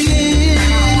pretty.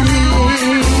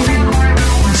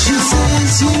 And she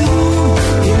says,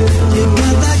 you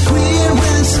got that Queen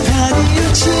West patio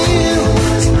chill.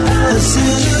 The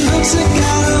Santa looks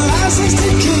got a license to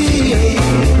kill.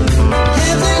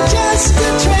 And they're just a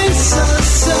trace of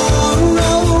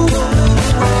sorrow.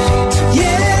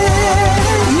 Yeah,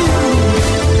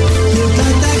 you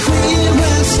got that Queen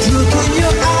West look in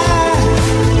your eye.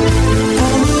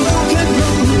 On the rock and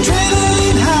roll,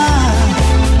 adrenaline high.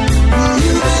 Will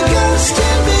you be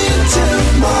ghosting me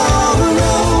tomorrow?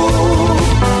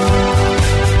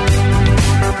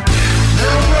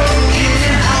 No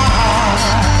broken heart,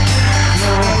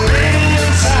 no radio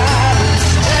silence,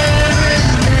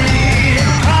 tearing me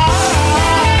apart.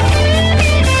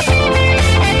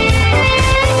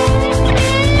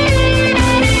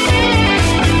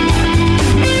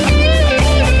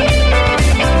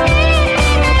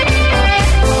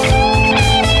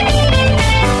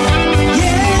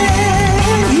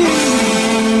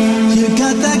 You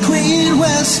got that Queen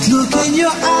West look in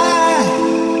your eye,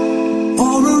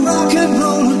 or a rock and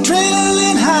roll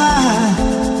adrenaline high.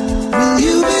 Will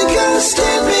you be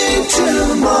ghosting me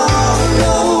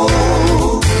tomorrow?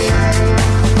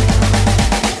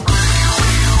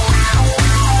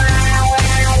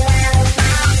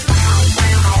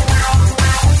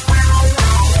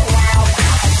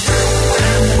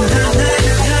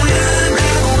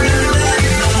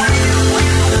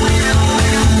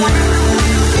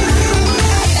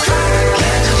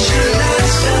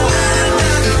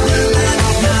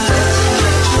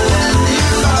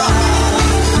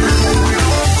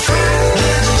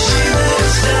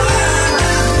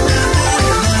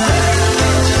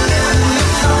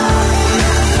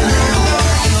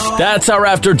 That's our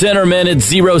After Dinner Minute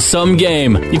Zero Sum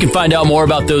Game. You can find out more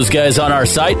about those guys on our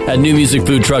site at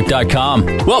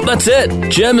newmusicfoodtruck.com. Well, that's it.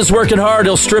 Jim is working hard.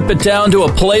 He'll strip it down to a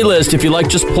playlist. If you like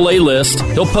just playlist,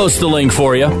 he'll post the link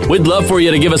for you. We'd love for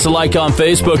you to give us a like on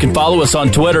Facebook and follow us on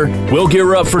Twitter. We'll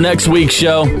gear up for next week's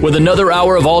show with another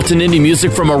hour of alt and indie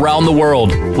music from around the world.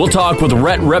 We'll talk with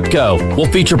Rhett Repko.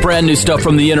 We'll feature brand new stuff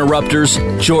from the Interrupters,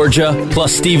 Georgia,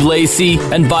 plus Steve Lacy,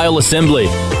 and Vile Assembly.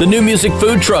 The New Music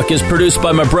Food Truck is produced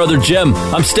by my brother Jim.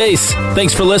 I'm Stace.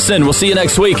 Thanks for listening. We'll see you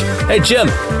next week. Hey, Jim,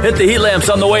 hit the heat lamps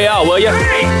on the way out, will you?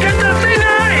 Hey, get that thing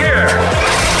out of here!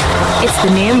 It's the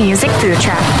New Music Food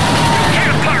Truck.